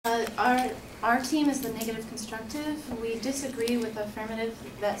Our team is the negative constructive. We disagree with the affirmative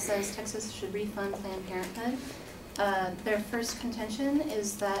that says Texas should refund Planned Parenthood. Their first contention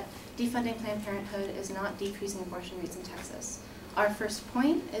is that defunding Planned Parenthood is not decreasing abortion rates in Texas. Our first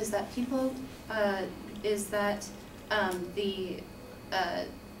point is that the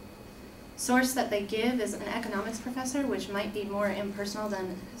source that they give is an economics professor, which might be more impersonal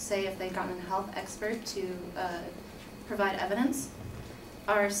than, say, if they'd gotten a health expert to provide evidence.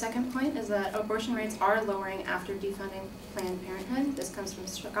 Our second point is that abortion rates are lowering after defunding Planned Parenthood. This comes from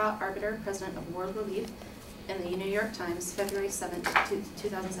Scott Arbiter, president of World Relief, in the New York Times, February 7,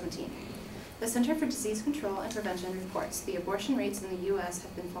 2017. The Center for Disease Control and Prevention reports the abortion rates in the U.S.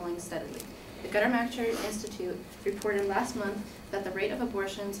 have been falling steadily. The Guttamacher Institute reported last month that the rate of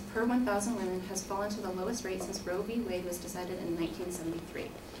abortions per 1,000 women has fallen to the lowest rate since Roe v. Wade was decided in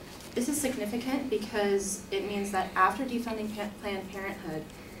 1973. This is significant because it means that after defunding Planned Parenthood,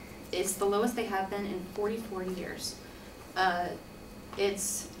 it's the lowest they have been in 44 years.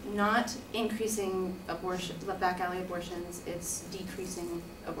 It's not increasing back alley abortions, it's decreasing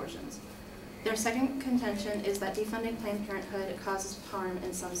abortions. Their second contention is that defunding Planned Parenthood causes harm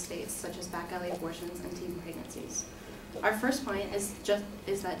in some states, such as back alley abortions and teen pregnancies. Our first point is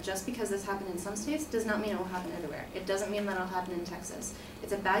that just because this happened in some states does not mean it will happen everywhere. It doesn't mean that it will happen in Texas.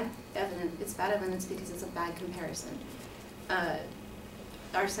 It's bad evidence because it's a bad comparison.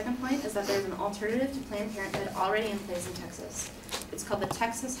 Our second point is that there's an alternative to Planned Parenthood already in place in Texas. It's called the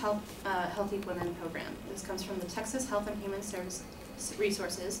Texas Healthy Women Program. This comes from the Texas Health and Human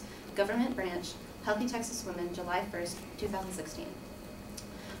Resources Government Branch, Healthy Texas Women, July 1st, 2016.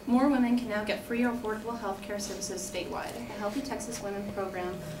 More women can now get free or affordable health care services statewide. The Healthy Texas Women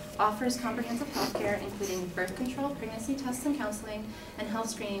program offers comprehensive health care, including birth control, pregnancy tests and counseling, and health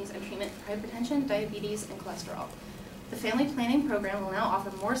screenings and treatment for hypertension, diabetes, and cholesterol. The family planning program will now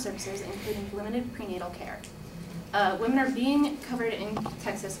offer more services, including limited prenatal care. Women are being covered in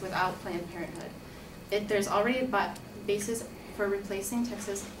Texas without Planned Parenthood. There's already a basis for replacing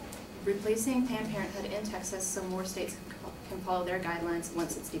Planned Parenthood in Texas, so more states can follow their guidelines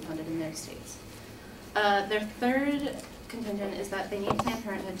once it's defunded in their states. Their third contention is that they need Planned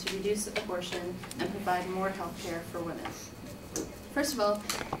Parenthood to reduce abortion and provide more health care for women. First of all,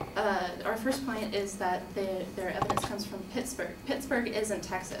 our first point is that their evidence comes from Pittsburgh. Pittsburgh isn't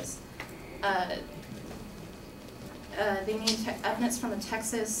Texas. They need evidence from a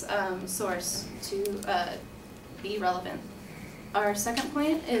Texas source to be relevant. Our second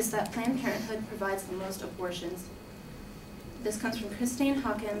point is that Planned Parenthood provides the most abortions. This comes from Christine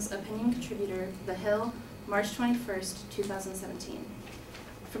Hawkins, opinion contributor, The Hill, March 21st, 2017.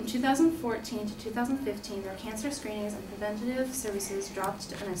 From 2014 to 2015, their cancer screenings and preventative services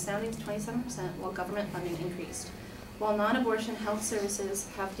dropped an astounding 27%, while government funding increased. While non-abortion health services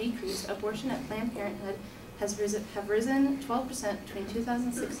have decreased, abortion at Planned Parenthood have risen 12% between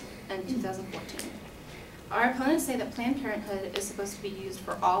 2006 and 2014. Our opponents say that Planned Parenthood is supposed to be used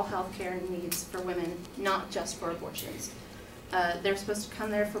for all health care needs for women, not just for abortions. They're supposed to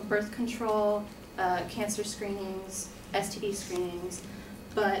come there for birth control, cancer screenings, STD screenings,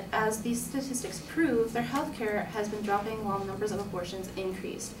 but as these statistics prove, their health care has been dropping while numbers of abortions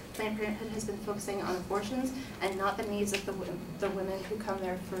increased. Planned Parenthood has been focusing on abortions and not the needs of the women who come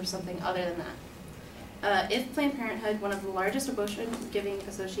there for something other than that. If Planned Parenthood, one of the largest abortion-giving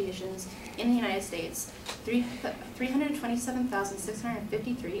associations in the United States,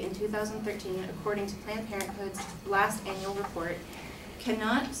 327,653 in 2013, according to Planned Parenthood's last annual report,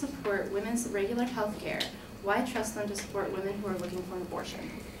 cannot support women's regular health care, why trust them to support women who are looking for an abortion?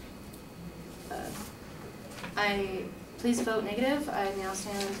 Please vote negative. I now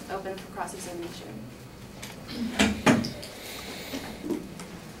stand open for cross-examination.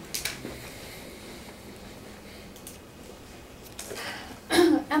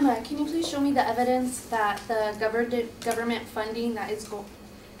 Emma, can you please show me the evidence that the government funding that is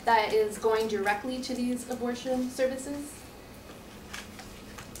going directly to these abortion services?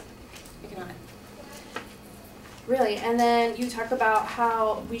 I cannot. Really? And then you talk about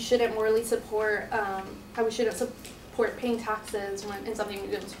how we shouldn't morally support, how we shouldn't support paying taxes when it's something we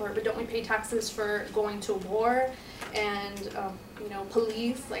don't support, but don't we pay taxes for going to war and,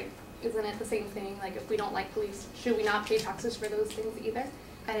 police? Like, isn't it the same thing? Like, if we don't like police, should we not pay taxes for those things either?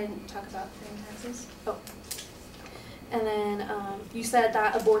 I didn't talk about paying taxes. Oh. And then you said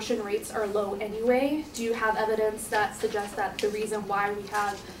that abortion rates are low anyway. Do you have evidence that suggests that the reason why we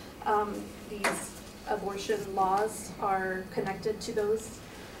have these abortion laws are connected to those?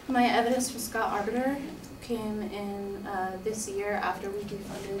 My evidence from Scott Arbiter came in this year after we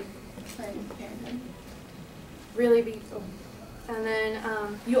defunded Planned Parenthood. Really? And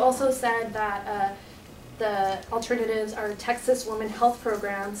then you also said that the alternatives are Texas Women Health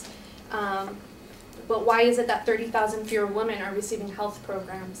Programs. But why is it that 30,000 fewer women are receiving health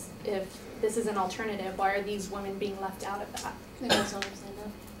programs if this is an alternative? Why are these women being left out of that? They must not have signed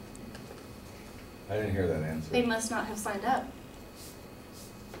up. I didn't hear that answer. They must not have signed up.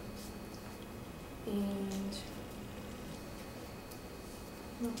 And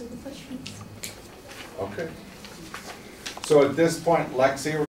no further questions. Okay. So at this point, Lexi,